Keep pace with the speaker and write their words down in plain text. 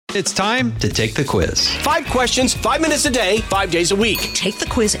It's time to take the quiz. 5 questions, 5 minutes a day, 5 days a week. Take the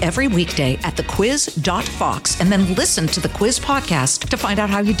quiz every weekday at thequiz.fox and then listen to the quiz podcast to find out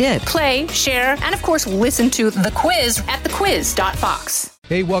how you did. Play, share, and of course, listen to The Quiz at thequiz.fox.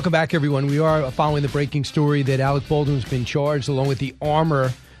 Hey, welcome back, everyone. We are following the breaking story that Alec Baldwin's been charged, along with the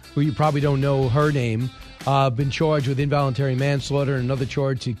armor, who you probably don't know her name, been charged with involuntary manslaughter and another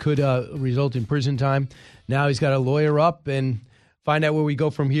charge that could result in prison time. Now he's got a lawyer up and find out where we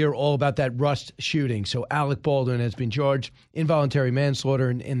go from here, all about that Rust shooting. So Alec Baldwin has been charged involuntary manslaughter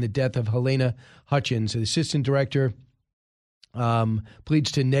in the death of Helena Hutchins. The assistant director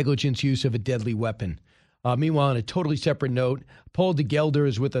pleads to negligence use of a deadly weapon. Meanwhile, on a totally separate note, Paul DeGelder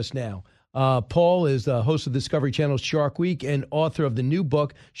is with us now. Paul is the host of Discovery Channel's Shark Week and author of the new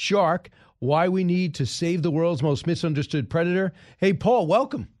book, Shark, Why We Need to Save the World's Most Misunderstood Predator. Hey, Paul,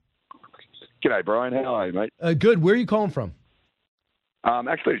 welcome. G'day, Brian. How are you, mate? Good. Where are you calling from?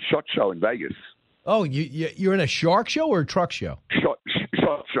 Actually, a SHOT Show in Vegas. Oh, you're in a shark show or a truck show? SHOT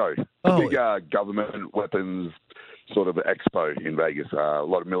Show. Oh. Big government weapons sort of expo in Vegas. A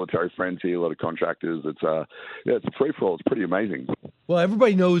lot of military friends here, a lot of contractors. It's it's a free-for-all. It's pretty amazing. Well,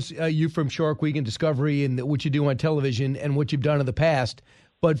 everybody knows you from Shark Week and Discovery and what you do on television and what you've done in the past.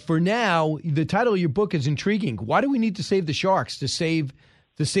 But for now, the title of your book is intriguing. Why do we need to save the sharks, to save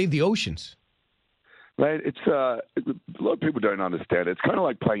the oceans? Mate, it's a lot of people don't understand it. It's kind of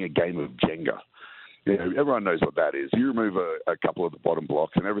like playing a game of Jenga. You know, everyone knows what that is. You remove a couple of the bottom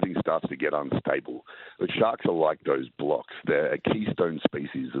blocks and everything starts to get unstable. But sharks are like those blocks. They're a keystone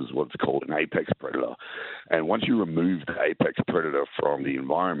species, is what's called an apex predator. And once you remove the apex predator from the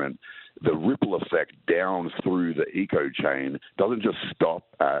environment, the ripple effect down through the eco chain doesn't just stop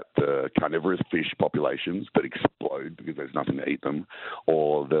at the carnivorous fish populations that explode because there's nothing to eat them,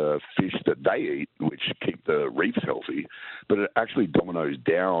 or the fish that they eat, which keep the reefs healthy, but it actually dominoes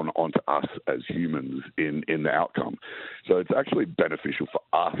down onto us as humans in the outcome. So it's actually beneficial for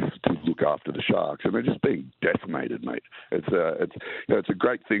us to look after the sharks, and they're just being decimated, mate. It's a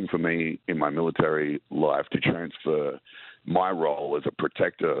great thing for me in my military life to transfer my role as a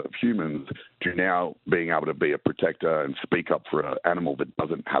protector of humans to now being able to be a protector and speak up for an animal that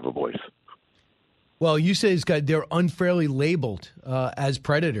doesn't have a voice. Well, you say they're unfairly labeled as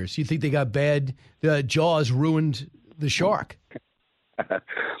predators. You think they got bad Jaws ruined the shark?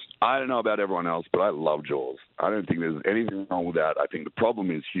 I don't know about everyone else, but I love Jaws. I don't think there's anything wrong with that. I think the problem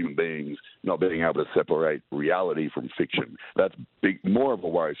is human beings not being able to separate reality from fiction. That's more of a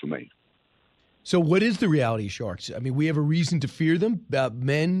worry for me. So what is the reality of sharks? I mean, we have a reason to fear them.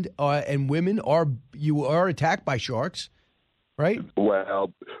 Men and women are attacked by sharks, right?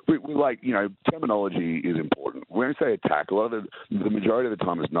 Well, we terminology is important. When we say attack, the majority of the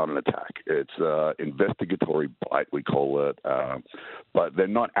time it's not an attack. It's investigatory bite, we call it. But they're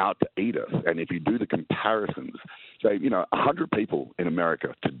not out to eat us. And if you do the comparisons, say, 100 people in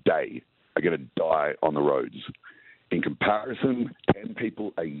America today are going to die on the roads. In comparison, 10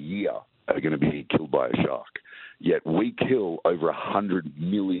 people a year are going to be killed by a shark. Yet we kill over 100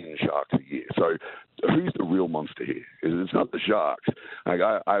 million sharks a year. So who's the real monster here? It's not the sharks.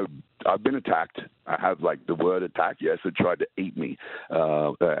 I've been attacked. I have the word attack. Yes, it tried to eat me.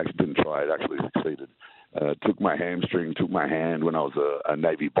 I actually didn't try. It actually succeeded. Took my hamstring, took my hand when I was a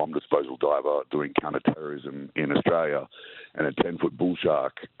Navy bomb disposal diver doing counterterrorism in Australia, and a 10-foot bull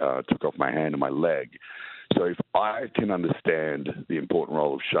shark took off my hand and my leg. So if I can understand the important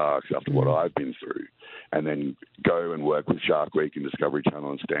role of sharks after what I've been through, and then go and work with Shark Week and Discovery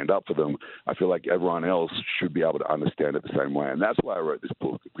Channel and stand up for them, I feel like everyone else should be able to understand it the same way. And that's why I wrote this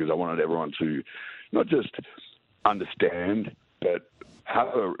book, because I wanted everyone to not just understand, but have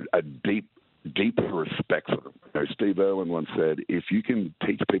a deeper respect for them. Steve Irwin once said, if you can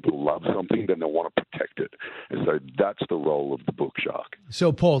teach people to love something, then they'll want to protect it. And so that's the role of the book, Shark.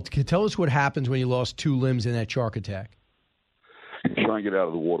 So, Paul, tell us what happens when you lost 2 limbs in that shark attack. You try and get out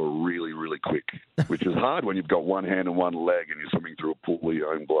of the water really, really quick, which is hard when you've got one hand and one leg and you're swimming through a pool of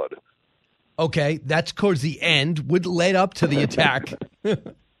your own blood. Okay, that's towards the end. What led up to the attack?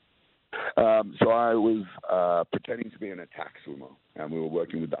 So I was pretending to be an attack swimmer, and we were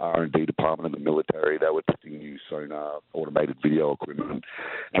working with the R&D department of the military. They were testing new sonar, automated video equipment,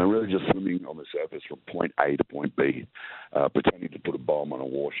 and really just swimming on the surface from point A to point B, pretending to put a bomb on a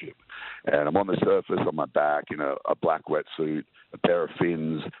warship. And I'm on the surface on my back in a black wetsuit, a pair of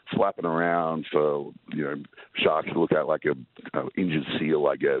fins, flapping around for sharks to look at like a injured seal,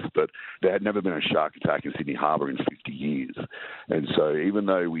 I guess. But there had never been a shark attack in Sydney Harbour in 50 years. And so even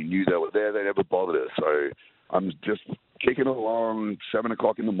though we knew they were there, they never bothered us. So I'm just kicking along, 7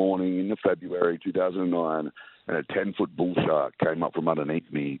 o'clock in the morning in February 2009, and a 10-foot bull shark came up from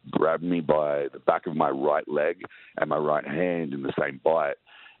underneath me, grabbed me by the back of my right leg and my right hand in the same bite,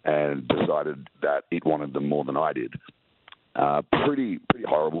 and decided that it wanted them more than I did. Pretty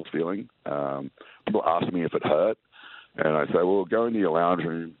horrible feeling. People ask me if it hurt, and I say, well, go into your lounge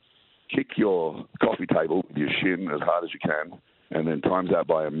room, kick your coffee table with your shin as hard as you can, and then times that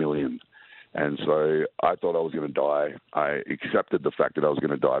by 1,000,000. And so I thought I was going to die. I accepted the fact that I was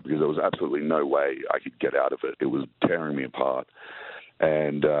going to die because there was absolutely no way I could get out of it. It was tearing me apart.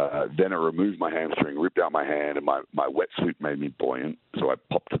 And then it removed my hamstring, ripped out my hand, and my wetsuit made me buoyant. So I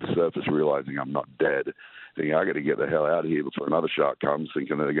popped to the surface, realizing I'm not dead, thinking I got to get the hell out of here before another shark comes,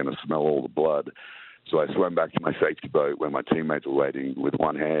 thinking they're going to smell all the blood. So I swam back to my safety boat where my teammates were waiting with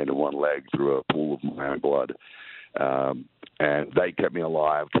one hand and one leg through a pool of my own blood. And they kept me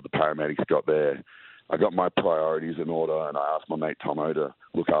alive till the paramedics got there. I got my priorities in order, and I asked my mate Tomo to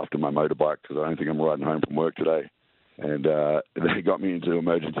look after my motorbike because I don't think I'm riding home from work today. And they got me into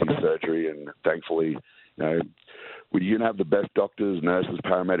emergency surgery, and thankfully, you can have the best doctors, nurses,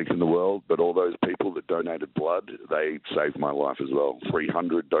 paramedics in the world, but all those people that donated blood, they saved my life as well.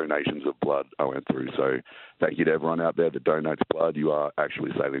 300 donations of blood I went through. So thank you to everyone out there that donates blood. You are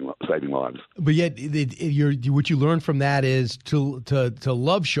actually saving lives. But yet, what you learn from that is to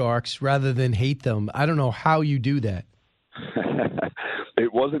love sharks rather than hate them. I don't know how you do that.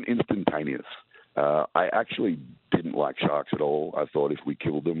 It wasn't instantaneous. I actually didn't like sharks at all. I thought if we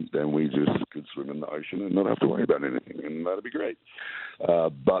killed them, then we just could swim in the ocean and not have to worry about anything, and that'd be great.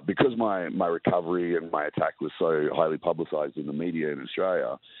 But because my recovery and my attack was so highly publicized in the media in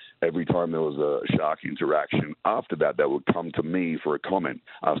Australia, every time there was a shark interaction after that, they would come to me for a comment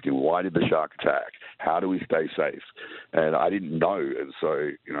asking, why did the shark attack? How do we stay safe? And I didn't know. And so,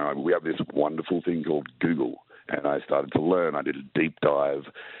 we have this wonderful thing called Google. And I started to learn. I did a deep dive.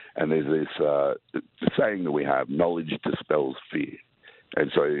 And there's this saying that we have, knowledge dispels fear.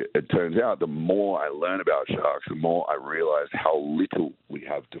 And so it turns out the more I learn about sharks, the more I realize how little we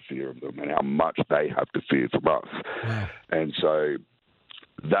have to fear of them and how much they have to fear from us. Wow. And so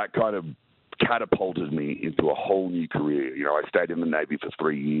that kind of catapulted me into a whole new career. I stayed in the Navy for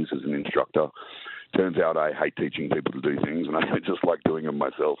 3 years as an instructor. Turns out I hate teaching people to do things, and I just like doing them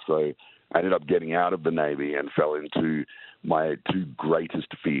myself. So I ended up getting out of the Navy and fell into my two greatest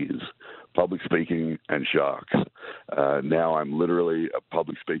fears, public speaking and sharks. Now I'm literally a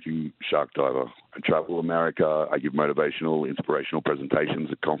public speaking shark diver. I travel America. I give motivational, inspirational presentations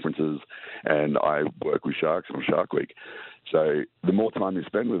at conferences, and I work with sharks on Shark Week. So the more time you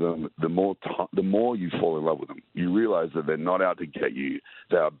spend with them, the more you fall in love with them. You realize that they're not out to get you.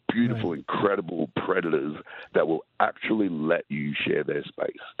 They are beautiful, incredible predators that will actually let you share their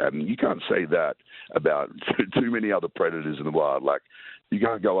space. And you can't say that about too many other predators in the wild. Like, you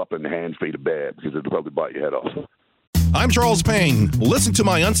can't go up and hand feed a bear because it'll probably bite your head off. I'm Charles Payne. Listen to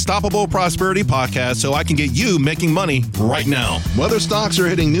my Unstoppable Prosperity podcast so I can get you making money right now. Whether stocks are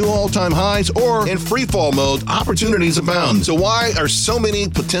hitting new all-time highs or in free fall mode, opportunities abound. So why are so many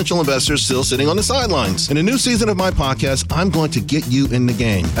potential investors still sitting on the sidelines? In a new season of my podcast, I'm going to get you in the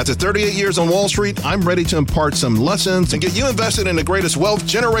game. After 38 years on Wall Street, I'm ready to impart some lessons and get you invested in the greatest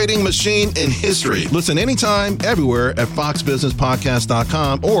wealth-generating machine in history. Listen anytime, everywhere at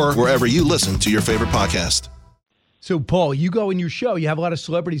foxbusinesspodcast.com or wherever you listen to your favorite podcast. So, Paul, you go in your show, you have a lot of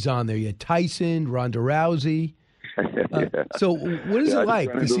celebrities on there. You had Tyson, Ronda Rousey. So what is it like?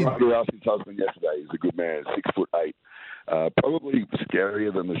 Ronda Rousey's husband yesterday. He's a good man, 6'8". Probably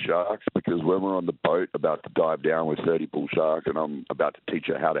scarier than the sharks because when we're on the boat about to dive down with 30 bull sharks and I'm about to teach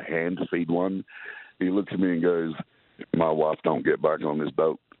her how to hand feed one, he looks at me and goes, my wife don't get back on this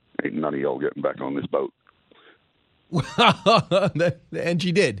boat. Ain't none of y'all getting back on this boat. And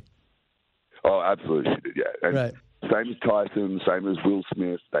she did. Oh, absolutely she did, yeah. And right. Same as Tyson, same as Will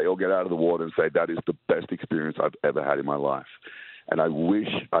Smith. They all get out of the water and say, that is the best experience I've ever had in my life. And I wish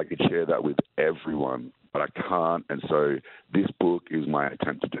I could share that with everyone, but I can't. And so this book is my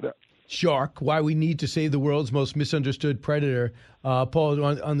attempt to do that. Shark, Why We Need to Save the World's Most Misunderstood Predator. Paul,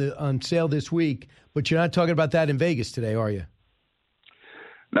 on sale this week. But you're not talking about that in Vegas today, are you?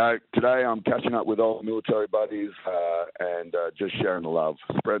 No, today I'm catching up with old military buddies and just sharing the love,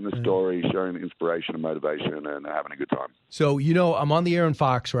 spreading the story, sharing the inspiration and motivation, and having a good time. So, I'm on the air on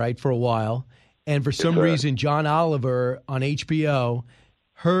Fox, right, for a while, and for some reason, John Oliver on HBO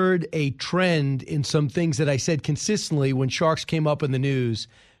heard a trend in some things that I said consistently when sharks came up in the news.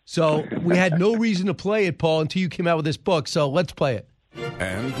 So we had no reason to play it, Paul, until you came out with this book. So let's play it.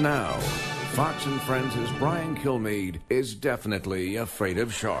 And now, Fox and Friends' Brian Kilmeade is definitely afraid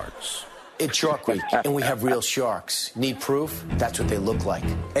of sharks. It's Shark Week, and we have real sharks. Need proof? That's what they look like.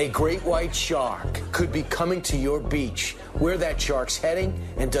 A great white shark could be coming to your beach. Where that shark's heading,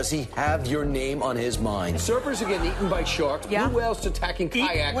 and does he have your name on his mind? Surfers are getting eaten by sharks. Yeah. Blue whales attacking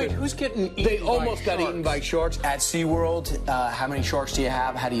kayakers. Wait, who's getting eaten They by almost got sharks? eaten by sharks. At SeaWorld, how many sharks do you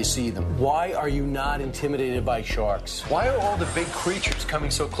have? How do you see them? Why are you not intimidated by sharks? Why are all the big creatures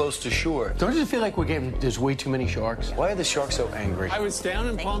coming so close to shore? Don't you feel like there's way too many sharks? Why are the sharks so angry? I was down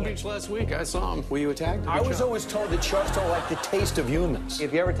in Palm Beach last week. I saw him. Were you attacked? I was always told that sharks don't like the taste of humans.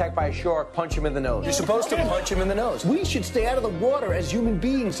 If you're ever attacked by a shark, punch him in the nose. You're supposed to punch him in the nose. We should stay out of the water as human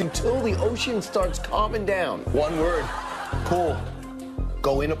beings until the ocean starts calming down. One word, pool.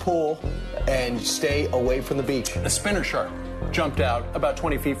 Go in a pool and stay away from the beach. A spinner shark jumped out about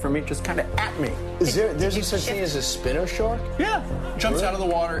 20 feet from me, just kind of at me. There's a such thing as a spinner shark? Yeah. Jumps out of the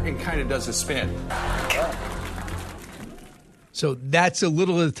water and kind of does a spin. So that's a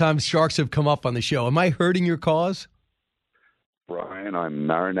little of the times sharks have come up on the show. Am I hurting your cause? Brian, I'm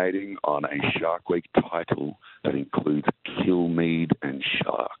marinating on a Shark Week title that includes Killmead and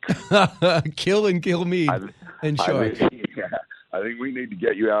shark. Kill mead and shark. I think we need to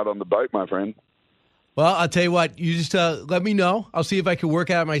get you out on the boat, my friend. Well, I'll tell you what. You just let me know. I'll see if I can work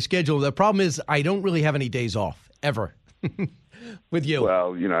out my schedule. The problem is I don't really have any days off, ever, with you.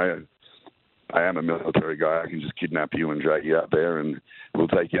 Well, I am a military guy. I can just kidnap you and drag you out there, and we'll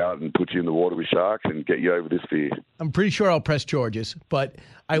take you out and put you in the water with sharks and get you over this fear. I'm pretty sure I'll press charges, but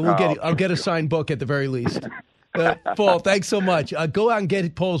I'll get a signed book at the very least. Paul, thanks so much. Go out and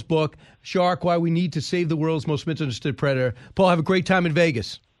get Paul's book, Shark, Why We Need to Save the World's Most Misunderstood Predator. Paul, have a great time in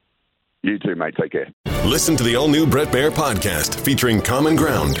Vegas. You too, mate. Take care. Listen to the all-new Bret Baier podcast featuring Common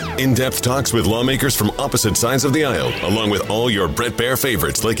Ground, in-depth talks with lawmakers from opposite sides of the aisle, along with all your Bret Baier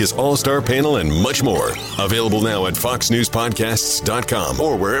favorites like his all-star panel and much more. Available now at foxnewspodcasts.com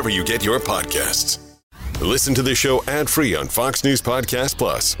or wherever you get your podcasts. Listen to the show ad-free on Fox News Podcast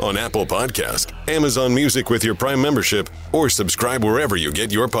Plus, on Apple Podcast, Amazon Music with your Prime membership, or subscribe wherever you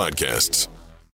get your podcasts.